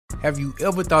Have you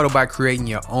ever thought about creating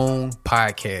your own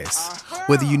podcast?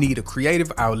 Whether you need a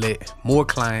creative outlet, more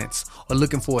clients, or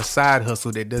looking for a side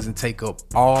hustle that doesn't take up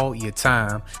all your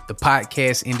time, the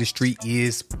podcast industry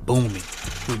is booming.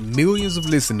 With millions of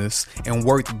listeners and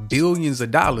worth billions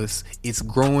of dollars, it's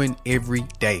growing every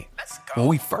day. When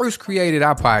we first created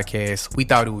our podcast, we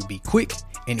thought it would be quick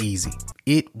and easy.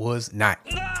 It was not.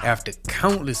 After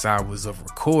countless hours of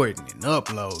recording and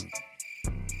uploading,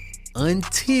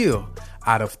 until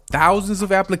out of thousands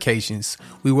of applications,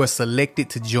 we were selected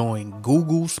to join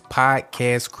Google's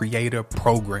Podcast Creator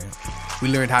Program. We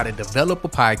learned how to develop a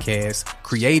podcast,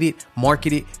 create it,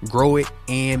 market it, grow it,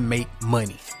 and make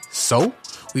money. So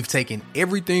we've taken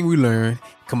everything we learned,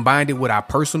 combined it with our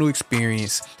personal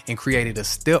experience, and created a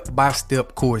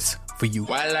step-by-step course for you.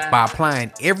 Voila. By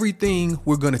applying everything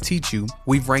we're going to teach you,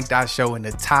 we've ranked our show in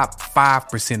the top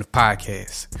 5% of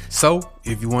podcasts. So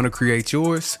if you want to create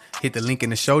yours, hit the link in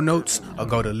the show notes or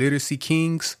go to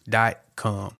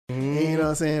literacykings.com. You know what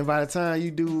I'm saying? By the time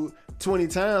you do 20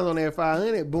 times on that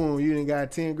 500, boom, you done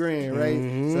got 10 grand, right?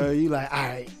 Mm-hmm. So you like, all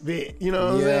right, bet. You know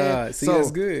what I'm saying? Yeah, see, that's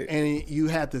good. And you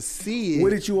have to see it. What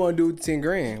did you want to do with 10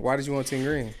 grand? Why did you want 10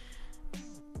 grand?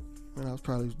 Man, I was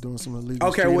probably doing some illegal.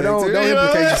 Okay, well, don't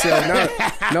implicate yourself.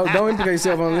 No, don't implicate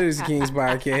yourself on Literacy Kings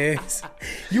podcast.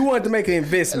 You wanted to make an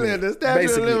investment. The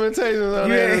statute of limitations on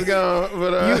that is gone.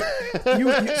 But,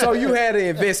 so you had an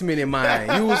investment in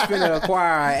mind. You was finna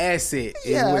acquire an asset,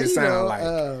 is what it sounded like.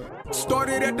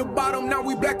 Started at the bottom, now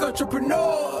we black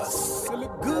entrepreneurs. It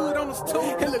look good on us too.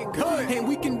 It look good. And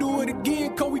we can do it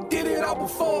again, cause we did it all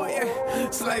before. Yeah.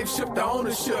 Slave ship to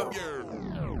ownership.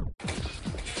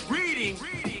 Reading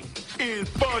is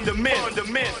fundamental.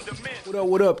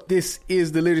 What up? This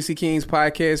is the Literacy Kings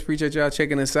podcast. Appreciate y'all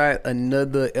checking us out.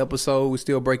 Another episode. We're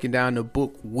still breaking down the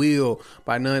book Will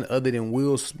by none other than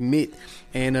Will Smith.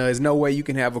 And there's no way you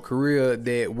can have a career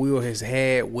that Will has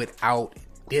had without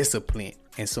discipline.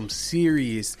 And some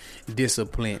serious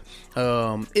discipline.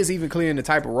 It's even clear in the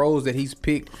type of roles that he's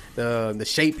picked, the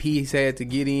shape he's had to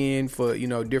get in for,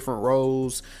 different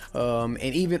roles. And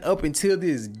even up until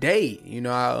this day,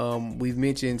 we've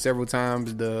mentioned several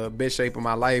times the best shape of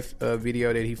my life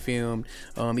video that he filmed,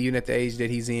 even at the age that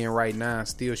he's in right now,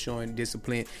 still showing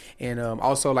discipline. And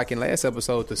also, like in last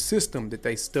episode, the system that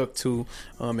they stuck to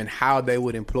and how they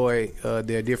would employ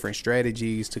their different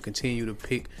strategies to continue to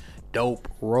pick dope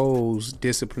roles.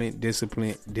 Discipline,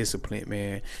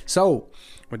 man. So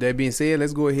with that being said,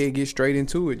 let's go ahead and get straight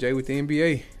into it. Jay, with the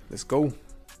NBA, let's go.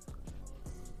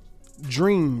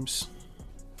 Dreams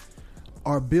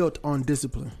are built on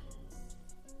discipline.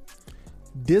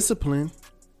 Discipline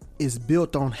is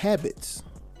built on habits,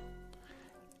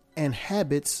 and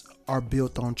habits are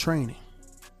built on training.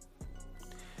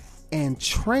 And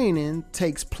training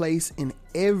takes place in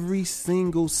every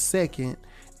single second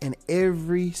in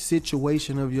every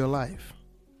situation of your life.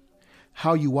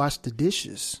 How you wash the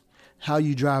dishes, how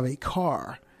you drive a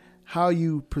car, how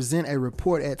you present a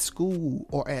report at school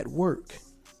or at work.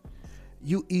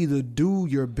 You either do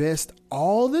your best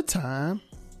all the time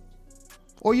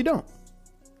or you don't.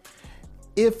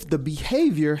 If the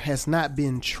behavior has not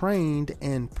been trained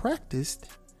and practiced,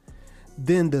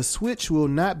 then the switch will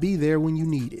not be there when you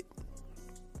need it.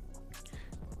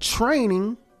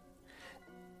 Training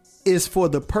is for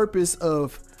the purpose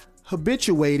of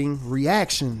habituating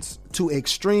reactions to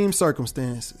extreme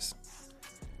circumstances.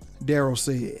 Daryl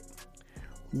said,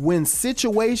 when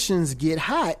situations get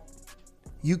hot,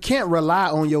 you can't rely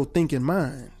on your thinking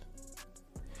mind.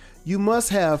 You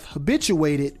must have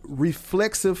habituated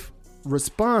reflexive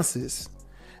responses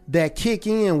that kick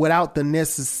in without the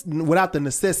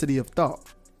necessity of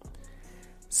thought.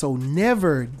 So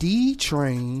never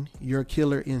detrain your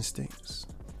killer instincts.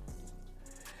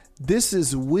 This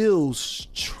is Will's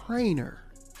trainer,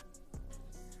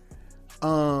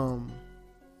 named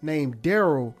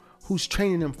Daryl, who's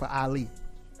training him for Ali.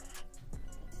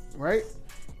 Right?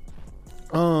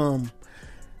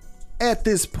 At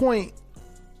this point,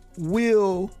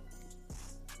 Will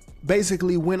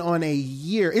basically went on a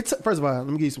year. First of all, let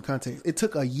me give you some context. It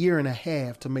took a year and a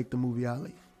half to make the movie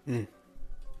Ali.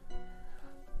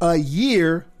 A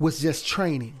year was just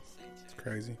training. It's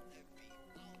crazy.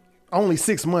 Only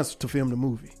 6 months to film the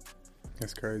movie.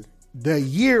 That's crazy. The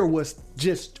year was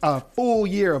just a full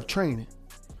year of training.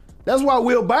 That's why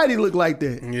Will's body looked like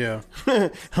that. Yeah.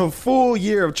 A full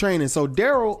year of training. So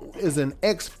Daryl is an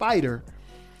ex-fighter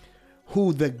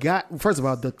who first of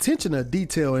all, the attention to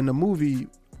detail in the movie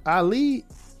Ali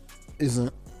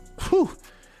isn't,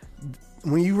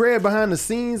 when you read behind the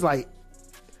scenes, like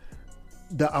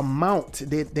the amount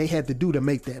that they had to do to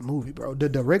make that movie, bro. The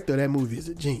director of that movie is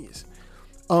a genius.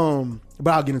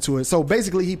 But I'll get into it. So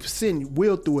basically, he sent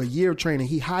Will through a year of training.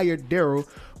 He hired Daryl,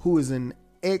 who is an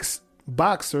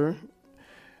ex-boxer,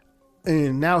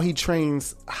 and now he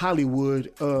trains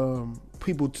Hollywood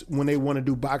people when they want to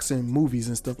do boxing movies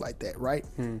and stuff like that, right?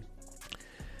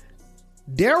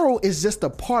 Daryl is just a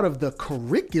part of the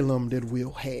curriculum that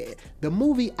Will had. The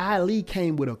movie Ali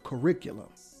came with a curriculum.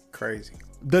 Crazy.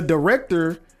 The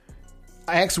director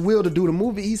asked Will to do the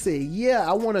movie. He said, yeah,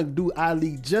 I want to do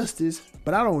Ali justice,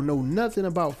 but I don't know nothing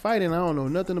about fighting. I don't know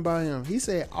nothing about him. He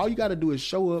said, all you got to do is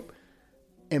show up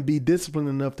and be disciplined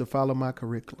enough to follow my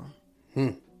curriculum.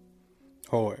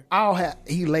 Hard.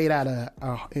 He laid out a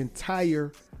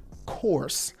entire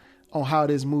course on how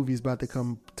this movie is about to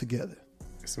come together.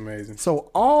 It's amazing. So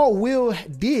all Will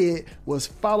did was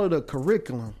follow the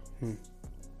curriculum.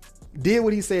 Did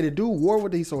what he said to do, wore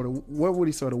what he sort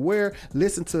of wear,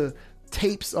 listen to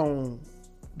tapes on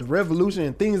the revolution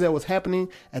and things that was happening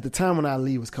at the time when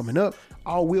Ali was coming up.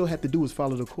 All Will had to do was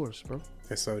follow the course, bro.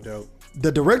 That's so dope.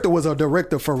 The director was a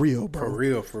director for real,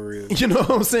 bro. For real. You know what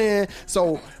I'm saying?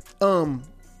 So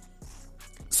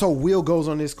Will goes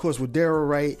on this course with Daryl,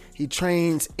 right? He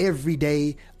trains every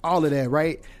day, all of that,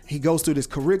 right? He goes through this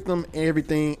curriculum and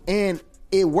everything, and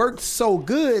it worked so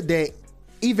good that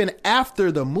even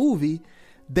after the movie,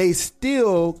 they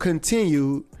still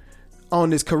continued on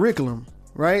this curriculum,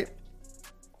 right?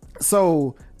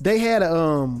 So they had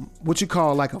what you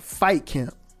call like a fight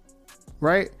camp,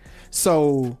 right?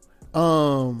 So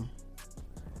the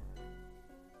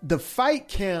fight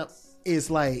camp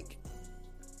is like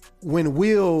when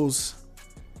Will's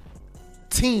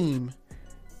team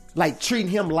like treating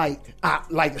him like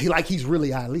he's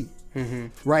really Ali,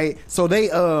 right? So they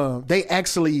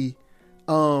actually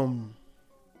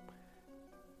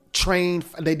trained.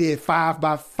 They did 5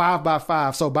 by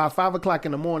 5. So by 5 o'clock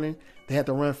in the morning, they had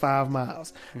to run 5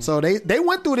 miles. So they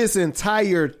went through this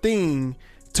entire thing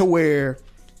to where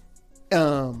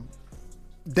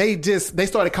they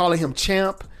started calling him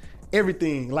champ.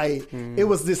 Everything like it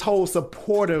was this whole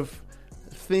supportive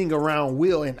thing around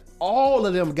Will, and all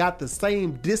of them got the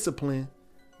same discipline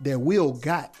that Will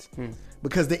got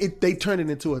because they turned it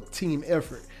into a team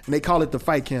effort, and they call it the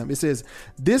fight camp. It says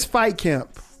this fight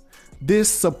camp, this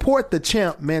support the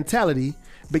champ mentality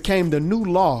became the new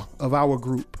law of our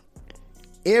group.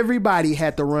 Everybody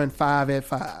had to run 5 at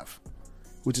 5,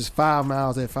 which is 5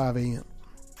 miles at 5 a.m.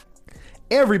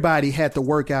 Everybody had to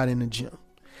work out in the gym.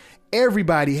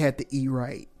 Everybody had to eat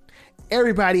right.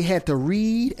 Everybody had to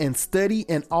read and study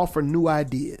and offer new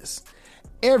ideas.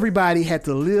 Everybody had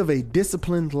to live a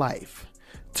disciplined life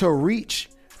to reach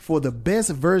for the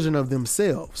best version of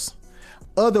themselves.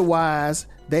 Otherwise,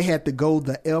 they had to go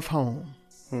the F home.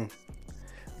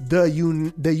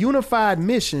 The unified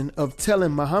mission of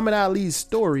telling Muhammad Ali's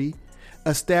story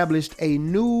established a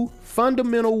new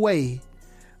fundamental way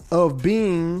of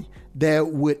being that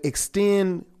would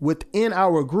extend within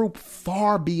our group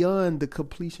far beyond the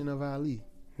completion of Ali.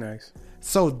 Nice.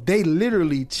 So they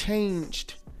literally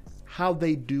changed how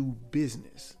they do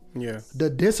business. Yeah. The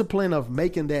discipline of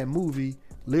making that movie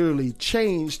literally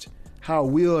changed how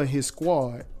Will and his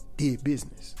squad did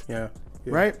business. Yeah.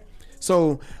 Right?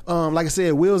 So, like I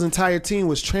said, Will's entire team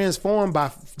was transformed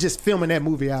by just filming that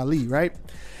movie Ali, right?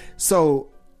 So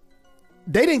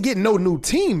they didn't get no new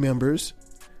team members.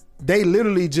 They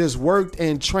literally just worked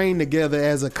and trained together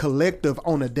as a collective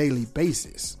on a daily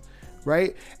basis,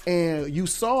 right? And you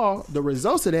saw the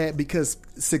results of that because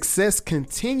success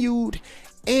continued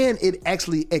and it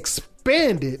actually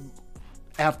expanded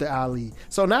after Ali.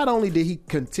 So not only did he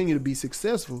continue to be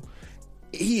successful,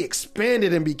 he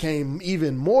expanded and became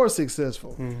even more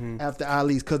successful after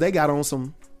Ali's because they got on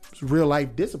some real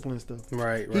life discipline stuff.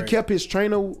 Right. He kept his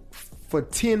trainer for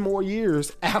 10 more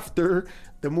years after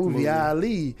the movie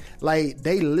Ali. Like,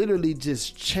 they literally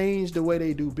just changed the way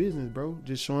they do business, bro.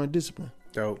 Just showing discipline.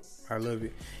 Dope. I love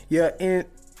it. Yeah, and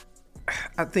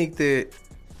I think that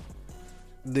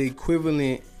the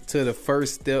equivalent to the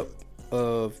first step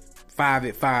of 5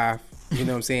 at 5, you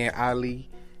know what I'm saying, Ali,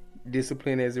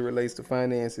 discipline as it relates to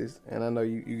finances, and I know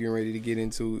you're getting ready to get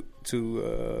into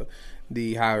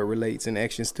the how it relates and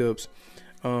action steps.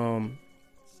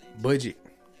 Budget.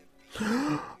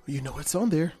 You know it's on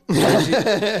there.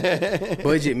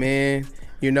 Budget, man.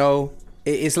 You know,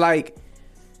 it's like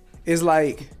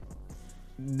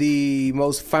the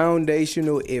most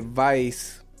foundational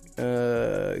advice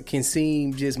can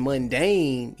seem just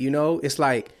mundane. You know, it's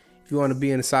like if you want to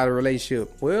be in a solid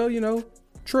relationship, well, you know,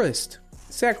 trust,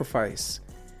 sacrifice.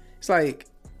 It's like,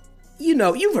 you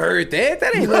know, you've heard that.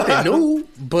 That ain't nothing new,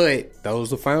 but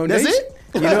those are foundations. That's it?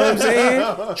 You know what I'm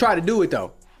saying? Try to do it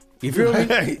though. You feel me?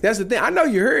 That's the thing. I know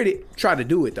you heard it. Try to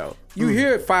do it though. You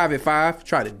hear it 5 at 5.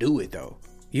 Try to do it though.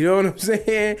 You know what I'm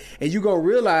saying? And you gonna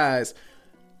realize,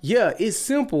 yeah, it's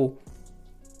simple,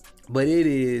 but it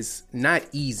is not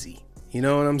easy. You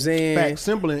know what I'm saying? Fact,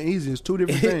 simple and easy is two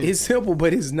different things. It's simple,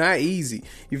 but it's not easy.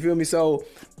 You feel me? So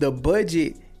the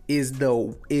budget is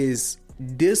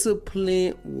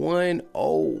discipline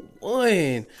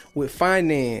 101 with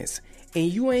finance.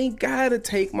 And you ain't gotta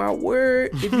take my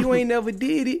word. If you ain't never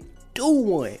did it, do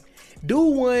one. Do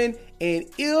one. And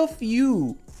if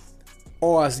you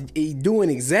are doing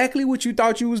exactly what you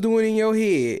thought you was doing in your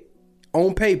head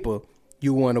on paper,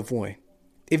 you one of one.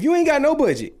 If you ain't got no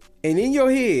budget and in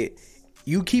your head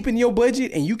you keeping your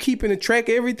budget and you keeping a track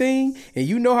of everything and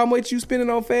you know how much you spending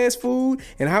on fast food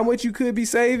and how much you could be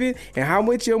saving and how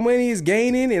much your money is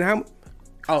gaining and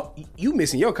you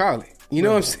missing your calling. You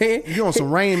know what I'm saying? You on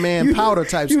some Rain Man powder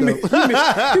type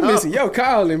stuff. You missing your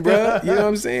calling, bro. You know what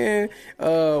I'm saying?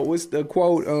 What's the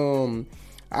quote?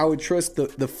 I would trust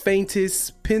the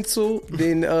faintest pencil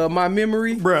than my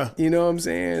memory, bruh. You know what I'm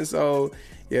saying? So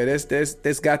yeah,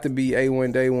 that's got to be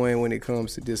A1 day one when it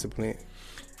comes to discipline.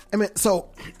 I mean, so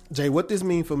Jay, what this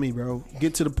mean for me, bro?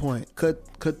 Get to the point. Cut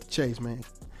the chase, man.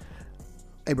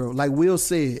 Hey, bro, like Will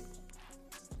said,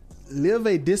 live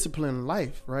a disciplined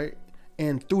life, right?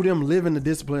 And through them living the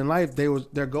disciplined life,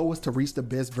 their goal was to reach the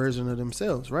best version of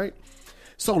themselves, right?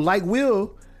 So like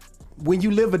Will, when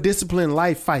you live a disciplined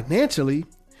life financially,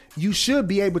 you should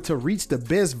be able to reach the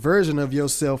best version of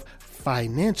yourself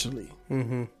financially.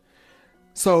 Mm-hmm.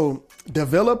 So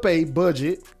develop a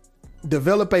budget,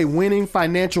 develop a winning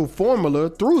financial formula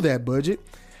through that budget,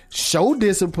 show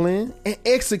discipline, and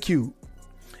execute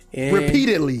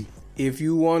repeatedly. If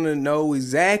you want to know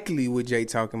exactly what Jay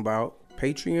talking about,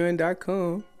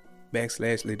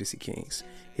 patreon.com/Literacy Kings.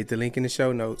 Hit the link in the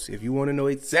show notes. If you want to know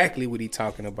exactly what he's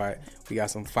talking about, we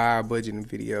got some fire budgeting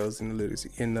videos in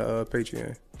the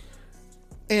Patreon.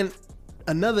 And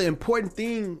another important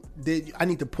thing that I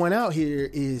need to point out here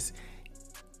is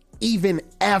even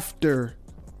after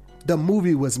the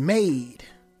movie was made,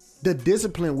 the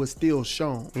discipline was still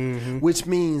shown, which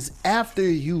means after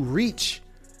you reach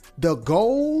the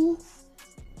goal,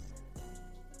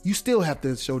 you still have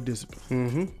to show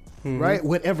discipline, right?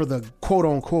 Whatever the quote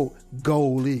unquote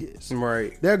goal is,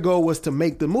 right? Their goal was to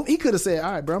make the movie. He could have said,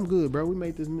 "All right, bro, I'm good, bro. We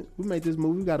made this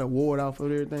movie. We got an award out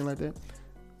for it, everything like that."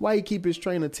 Why he keep his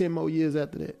trainer 10 more years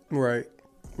after that? Right.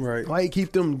 Why he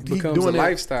keep them becomes doing a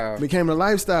lifestyle? Became a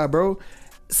lifestyle, bro.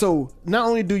 So not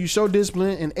only do you show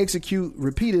discipline and execute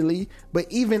repeatedly, but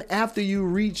even after you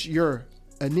reach your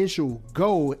initial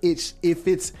goal, if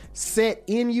it's set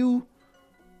in you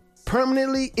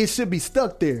permanently, it should be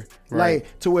stuck there. Right.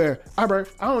 Like to where, all right,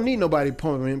 bro, I don't need nobody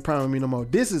priming me no more.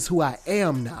 This is who I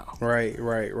am now. Right. You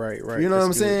know what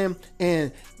I'm saying?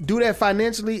 And do that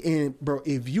financially. And bro,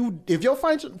 if your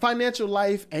financial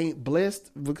life ain't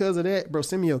blessed because of that, bro,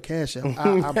 send me your cash out.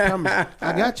 I promise,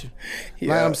 I got you.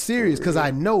 Yeah, like I'm serious because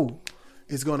I know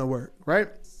it's gonna work. Right.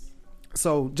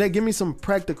 So Jay, give me some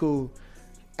practical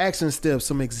action steps,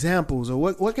 some examples,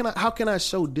 or how can I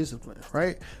show discipline,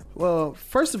 right? Well,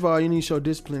 first of all, you need to show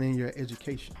discipline in your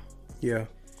education. Yeah,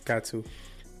 got to.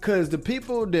 Because the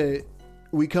people that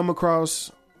we come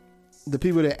across, the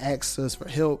people that ask us for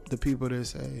help, the people that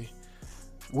say,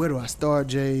 where do I start,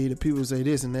 Jay? The people say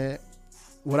this and that.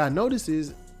 What I notice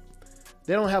is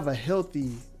they don't have a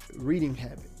healthy reading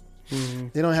habit. Mm-hmm.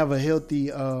 They don't have a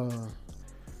healthy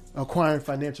acquiring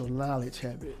financial knowledge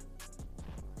habit.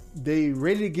 They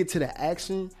ready to get to the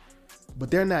action,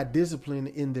 but they're not disciplined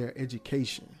in their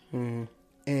education. Mm-hmm.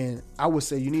 And I would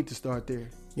say you need to start there.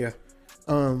 Yeah.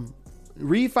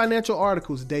 Read financial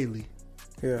articles daily.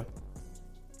 Yeah.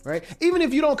 Right? Even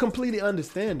if you don't completely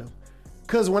understand them.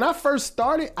 Because when I first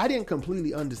started, I didn't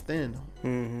completely understand them.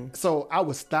 Mm-hmm. So I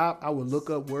would stop. I would look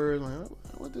up words. Like,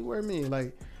 what does word mean?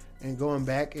 Like, and going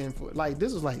back and forth. Like,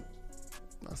 this was like,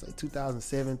 I'll say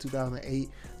 2007, 2008.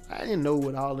 I didn't know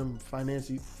what all them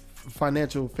fancy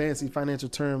financial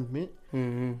terms meant.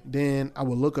 Mm-hmm. Then I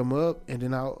would look them up, and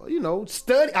then I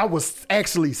study. I was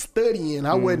actually studying.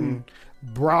 I wasn't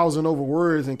browsing over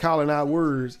words and calling out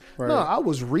words. Right. No, I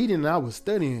was reading and I was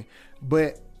studying.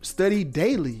 But study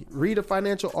daily. Read a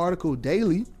financial article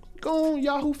daily. Go on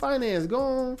Yahoo Finance. Go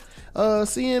on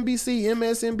CNBC,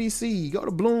 MSNBC. Go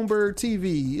to Bloomberg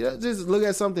TV. Just look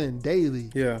at something daily.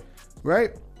 Yeah.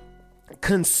 Right?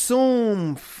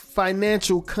 Consume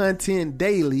financial content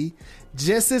daily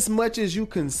just as much as you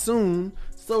consume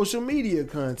social media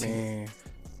content. Man.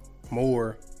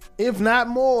 More. If not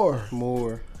more.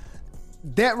 More.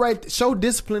 That right, show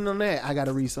discipline on that. I got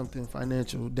to read something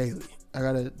financial daily.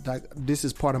 This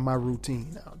is part of my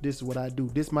routine now. This is what I do.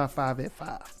 This is my 5 at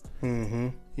 5. Mm-hmm.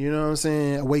 You know what I'm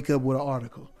saying? I wake up with an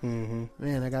article. Mm-hmm.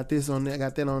 Man, I got this on there. I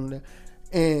got that on there.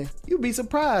 And you'd be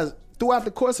surprised. Throughout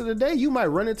the course of the day, you might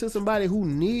run into somebody who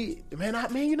man,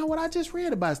 you know what? I just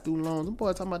read about student loans. Them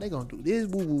boys talking about they gonna do this,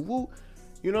 woo, woo, woo.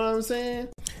 You know what I'm saying?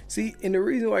 See, and the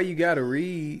reason why you gotta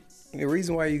read, the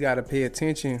reason why you gotta pay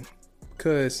attention,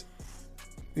 because,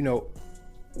 you know,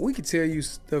 we could tell you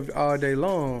stuff all day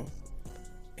long,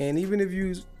 and even if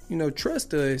you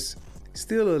trust us,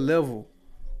 still a level.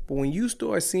 But when you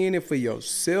start seeing it for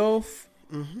yourself,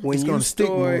 when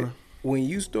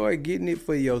you start getting it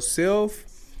for yourself,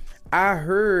 I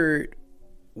heard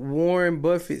Warren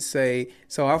Buffett say,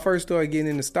 so I first started getting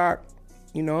into stock,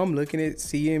 I'm looking at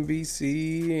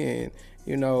CNBC and,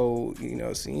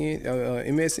 seeing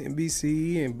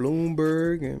MSNBC and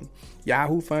Bloomberg and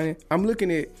Yahoo Finance. I'm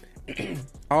looking at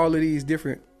all of these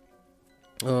different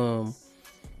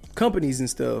companies and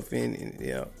stuff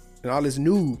and all this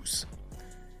news.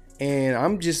 And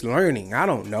I'm just learning. I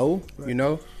don't know,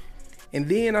 right. And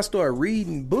then I started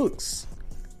reading books.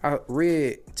 I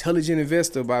read Intelligent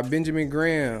Investor by Benjamin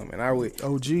Graham, and I would,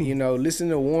 listen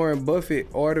to Warren Buffett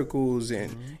articles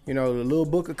and, the little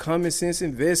book of Common Sense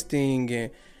Investing. And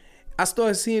I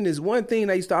started seeing this one thing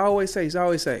I used to always say,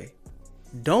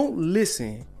 don't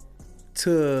listen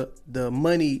to the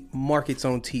money markets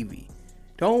on TV.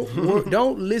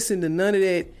 Don't listen to none of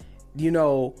that,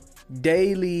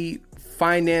 daily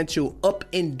financial up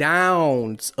and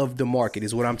downs of the market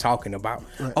is what I'm talking about.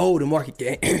 Right. Oh, the market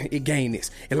it gained this,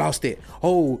 it lost that.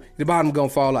 Oh, the bottom gonna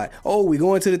fall out. Oh, we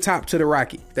going to the top to the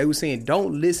rocket. They were saying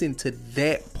don't listen to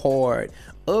that part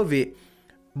of it,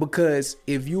 because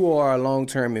if you are a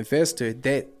long-term investor,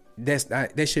 that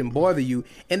shouldn't bother you.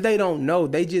 And they don't know.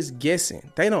 They just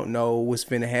guessing. They don't know what's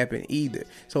finna happen either.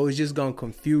 So it's just gonna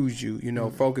confuse you.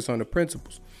 Focus on the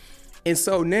principles. And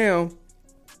so now,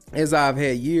 as I've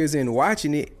had years in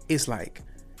watching it, it's like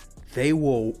they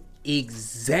were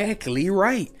exactly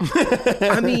right.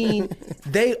 I mean,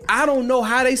 I don't know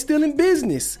how they still in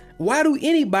business. Why do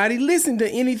anybody listen to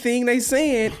anything they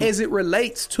saying as it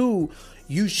relates to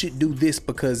you should do this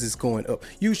because it's going up,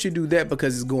 you should do that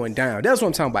because it's going down? That's what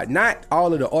I'm talking about. Not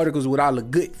all of the articles with all the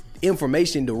good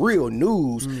information, the real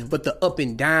news, but the up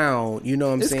and down, you know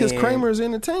what I'm saying? It's because Kramer's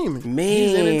entertainment. Man,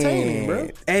 he's entertaining, bro.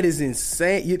 That is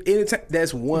insane.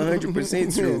 That's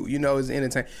 100% true. It's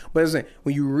entertaining. But I'm saying,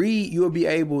 when you read, you'll be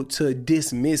able to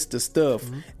dismiss the stuff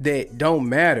that don't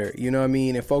matter, you know what I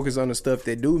mean, and focus on the stuff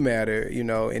that do matter,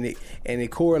 and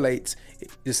it correlates.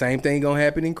 The same thing gonna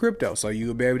happen in crypto, so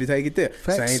you'll be able to take it there.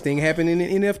 Facts. Same thing happen in the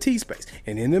NFT space,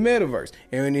 and in the metaverse,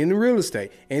 and in the real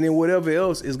estate, and in whatever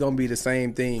else is gonna be the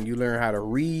same thing. You learn how to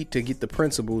read to get the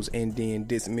principles, and then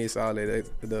dismiss all of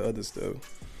the other stuff.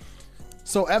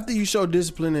 So after you show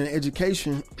discipline and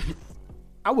education,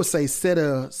 I would say set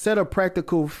a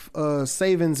practical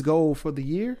savings goal for the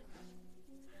year,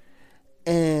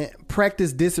 and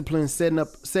practice discipline, setting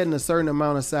a certain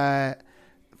amount aside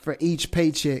for each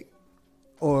paycheck.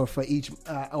 Or for each,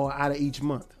 or out of each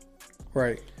month,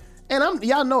 right? And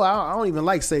y'all know I don't even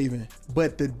like saving,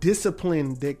 but the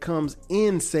discipline that comes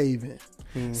in saving.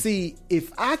 See,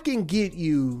 if I can get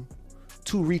you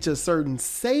to reach a certain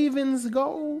savings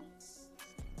goal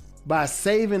by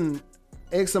saving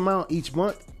X amount each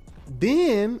month,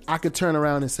 then I could turn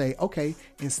around and say, okay,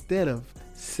 instead of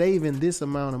saving this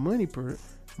amount of money per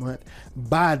month,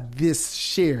 buy this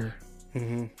share,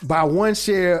 buy one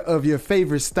share of your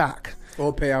favorite stock.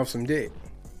 Or pay off some debt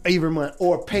every month,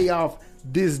 or pay off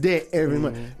this debt every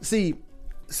month. See,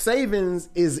 savings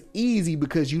is easy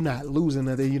because you're not losing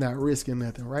nothing, you're not risking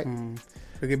nothing, right?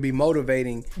 It can be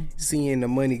motivating seeing the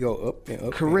money go up and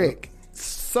up. Correct. And up.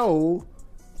 So,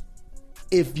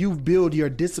 if you build your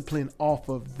discipline off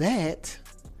of that,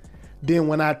 then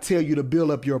when I tell you to build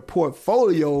up your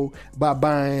portfolio by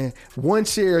buying one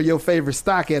share of your favorite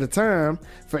stock at a time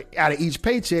for out of each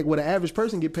paycheck, what an average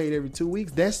person get paid every 2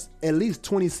 weeks, that's at least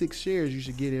 26 shares you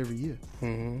should get every year.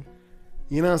 You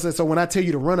know what I'm saying? So when I tell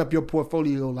you to run up your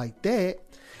portfolio like that,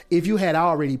 if you had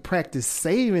already practiced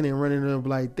saving and running it up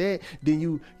like that, then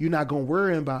you're not going to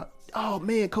worry about, oh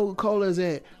man, Coca-Cola's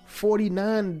at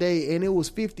 49 today and it was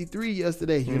 53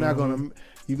 yesterday. You're not going to,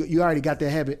 you already got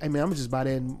that habit. I mean, I'm going to just buy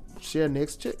that and share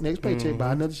next paycheck,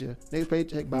 buy another share. Next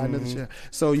paycheck, buy another share.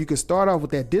 So you can start off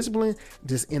with that discipline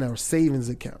just in a savings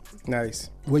account. Nice.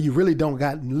 Where you really don't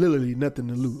got literally nothing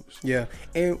to lose. Yeah.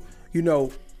 And,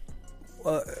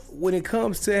 when it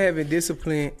comes to having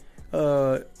discipline,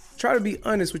 try to be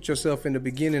honest with yourself in the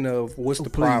beginning of what's the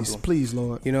problem. Please,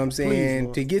 Lord. You know what I'm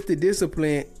saying? To get the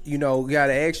discipline, you got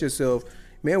to ask yourself,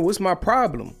 man, what's my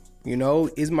problem? You know,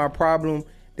 is my problem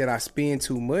that I spend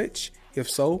too much? If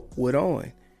so, what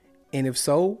on? And if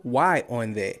so, why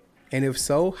on that? And if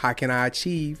so, how can I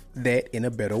achieve that in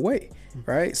a better way?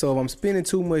 Right? So if I'm spending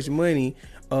too much money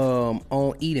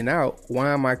on eating out,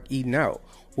 why am I eating out?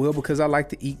 Well, because I like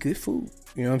to eat good food.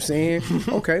 You know what I'm saying?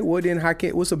 Okay, well then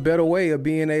what's a better way of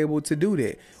being able to do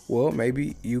that? Well,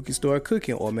 maybe you can start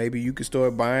cooking, or maybe you can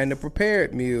start buying the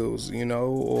prepared meals, you know,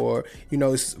 or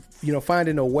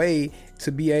finding a way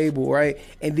to be able, right?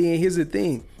 And then here's the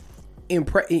thing.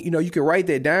 You can write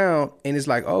that down and it's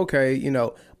like, okay,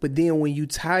 but then when you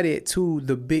tie that to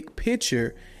the big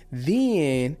picture,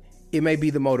 then it may be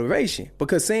the motivation,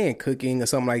 because saying cooking or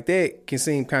something like that can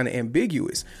seem kind of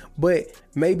ambiguous, but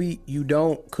maybe you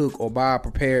don't cook or buy a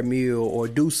prepared meal or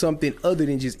do something other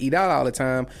than just eat out all the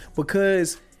time,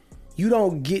 because you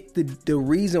don't get the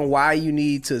reason why you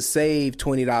need to save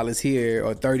 $20 here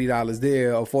or $30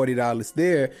 there or $40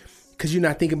 there, because you're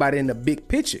not thinking about it in the big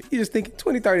picture. You're just thinking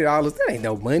 $20, $30, that ain't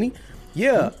no money.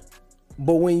 Yeah.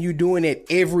 But when you're doing it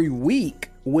every week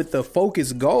with a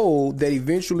focused goal that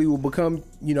eventually will become,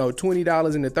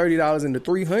 $20 into $30 into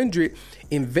 $300,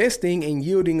 investing and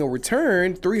yielding a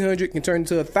return, $300 can turn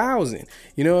into $1,000.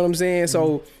 You know what I'm saying? Mm-hmm.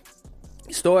 So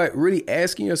start really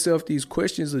asking yourself these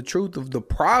questions, the truth of the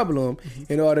problem,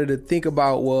 in order to think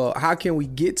about, well, how can we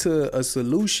get to a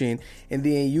solution, and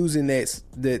then using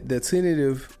the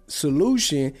tentative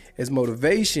solution as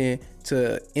motivation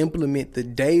to implement the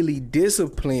daily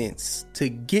disciplines to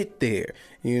get there.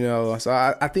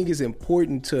 So I think it's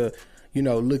important to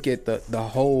look at the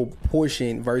whole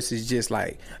portion versus just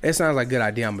like, that sounds like a good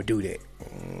idea, I'm gonna do that.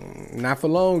 Not for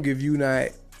long if you're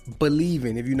not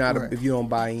believing, if you don't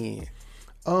buy in.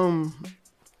 I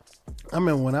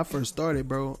remember when I first started,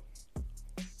 bro,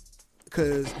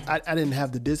 because I didn't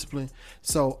have the discipline.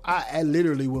 So I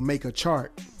literally would make a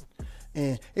chart.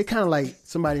 And it kind of like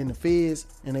somebody in the feds,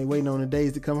 and they waiting on the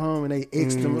days to come home, and they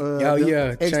X them,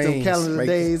 them calendar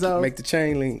days off. Make the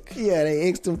chain link. Yeah, they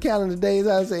X them calendar days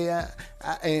out. Say,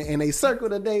 and they circle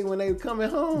the day when they coming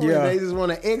home. Yeah, and they just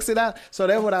want to exit out. So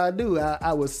that's what I do.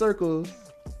 I would circle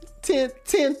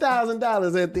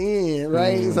 $10,000 at the end,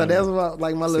 right? Mm. So that's what,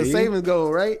 like, my little savings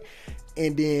goal, right?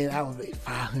 And then I would be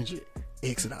 500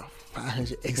 exit off,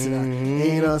 500 exit off. And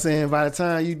you know what I'm saying? By the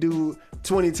time you do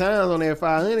 20 times on that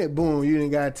 500, boom, you done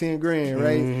got 10 grand,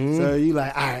 right? Mm-hmm. So you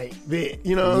like, all right, bet.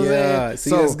 You know what I'm saying? Yeah, see,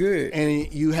 that's good.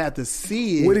 And you have to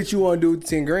see it. What did you want to do with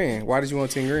 10 grand? Why did you want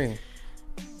 10 grand?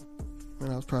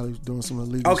 Man, I was probably doing some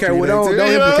illegal. Okay, well, don't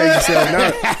implicate yourself.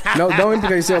 No, don't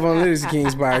implicate yourself on Literacy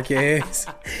Kings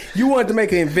podcast. You want to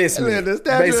make an investment. Yeah, the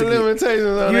statute of limitations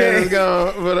on that is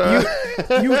gone. But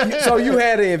so you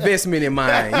had an investment in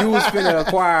mind. You was finna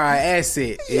acquire an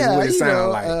asset. Is what it sounded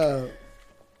like.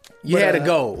 You had a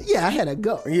goal. Yeah, I had a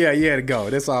goal. Yeah, you had a goal.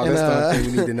 That's all. That's the only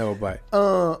thing we need to know about.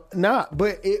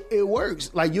 But it works.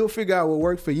 Like, you'll figure out what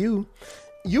worked for you.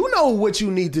 You know what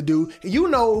you need to do. You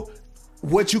know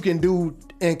what you can do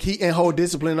and keep and hold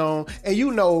discipline on, and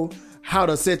you know how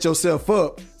to set yourself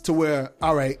up to where,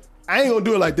 all right, I ain't gonna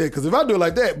do it like that, because if I do it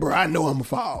like that, bro, I know I'm gonna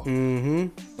fall.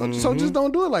 Mm-hmm. So just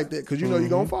don't do it like that, because you know you're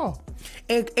gonna fall.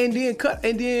 And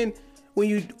then when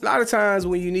you, a lot of times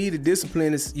when you need a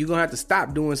discipline, you're gonna have to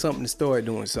stop doing something to start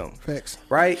doing something. Facts.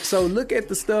 Right? So look at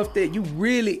the stuff that you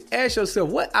really ask yourself,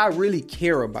 what I really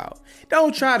care about.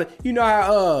 Don't try to,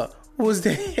 how was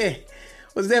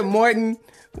that Martin?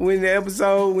 When the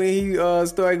episode, when he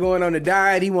started going on the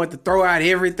diet, he wanted to throw out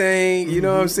everything. You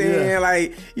know what I'm saying? Yeah.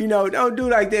 Like, don't do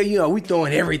like that. We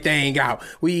throwing everything out.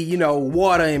 We,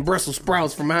 water and Brussels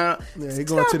sprouts from out. Yeah, he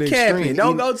going to the extreme.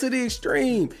 Don't go to the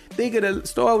extreme.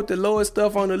 Start with the lowest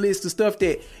stuff on the list, the stuff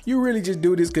that you really just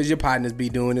do this because your partners be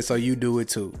doing it, so you do it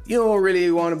too. You don't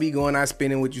really want to be going out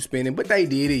spending what you spending, but they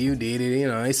did it, you did it.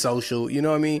 It's social. You know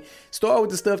what I mean? Start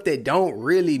with the stuff that don't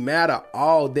really matter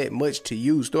all that much to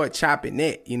you. Start chopping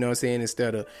that. You know what I'm saying?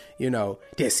 Instead of,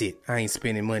 that's it. I ain't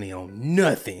spending money on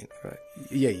nothing.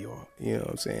 Yeah, you are. You know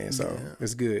what I'm saying? So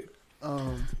it's good.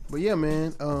 But yeah,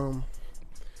 man.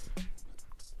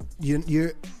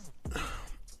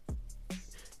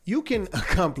 You can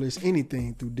accomplish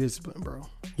anything through discipline, bro.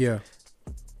 Yeah.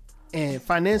 And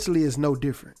financially, it's no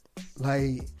different.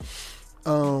 Like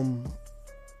I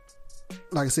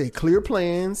said, clear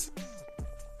plans.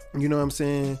 You know what I'm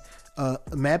saying?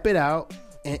 Map it out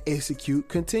and execute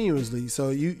continuously.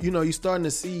 So you're starting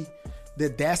to see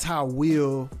that's how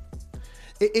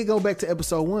it go back to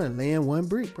episode 1, laying one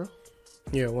brick, bro.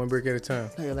 Yeah, one brick at a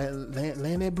time.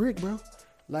 Laying that brick, bro.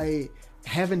 Like,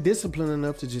 having discipline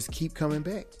enough to just keep coming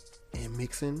back and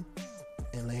mixing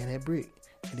and laying that brick.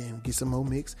 And then get some more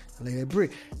mix and lay that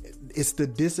brick. it's the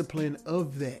discipline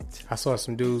of that. I saw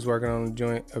some dudes working on a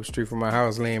joint up the street from my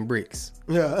house laying bricks.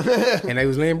 Yeah. And they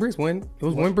was laying bricks. It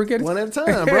was one brick at a time. One at a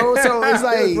time, bro. So it's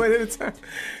like one at a time.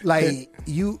 Like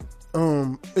you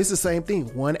it's the same thing.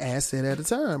 One asset at a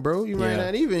time, bro. You might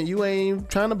not even, you ain't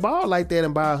trying to ball like that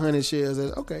and buy 100 shares.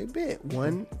 Okay, bet.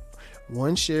 One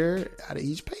share out of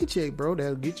each paycheck, bro.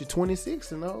 That'll get you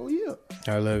 26 in the whole year.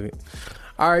 I love it.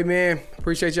 All right, man.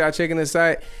 Appreciate y'all checking us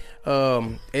out.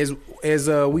 As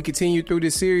we continue through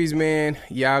this series, man,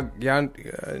 y'all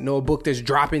know a book that's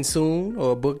dropping soon,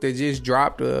 or a book that just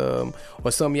dropped, or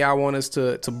something y'all want us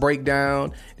to break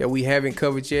down that we haven't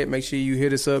covered yet, make sure you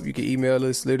hit us up. You can email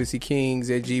us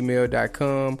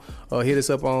literacykings@gmail.com, or hit us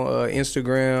up on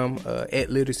Instagram at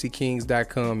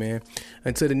literacykings.com, man.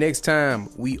 Until the next time,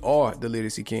 we are the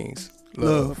Literacy Kings.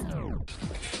 Love.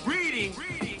 Reading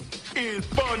is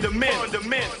fundamental.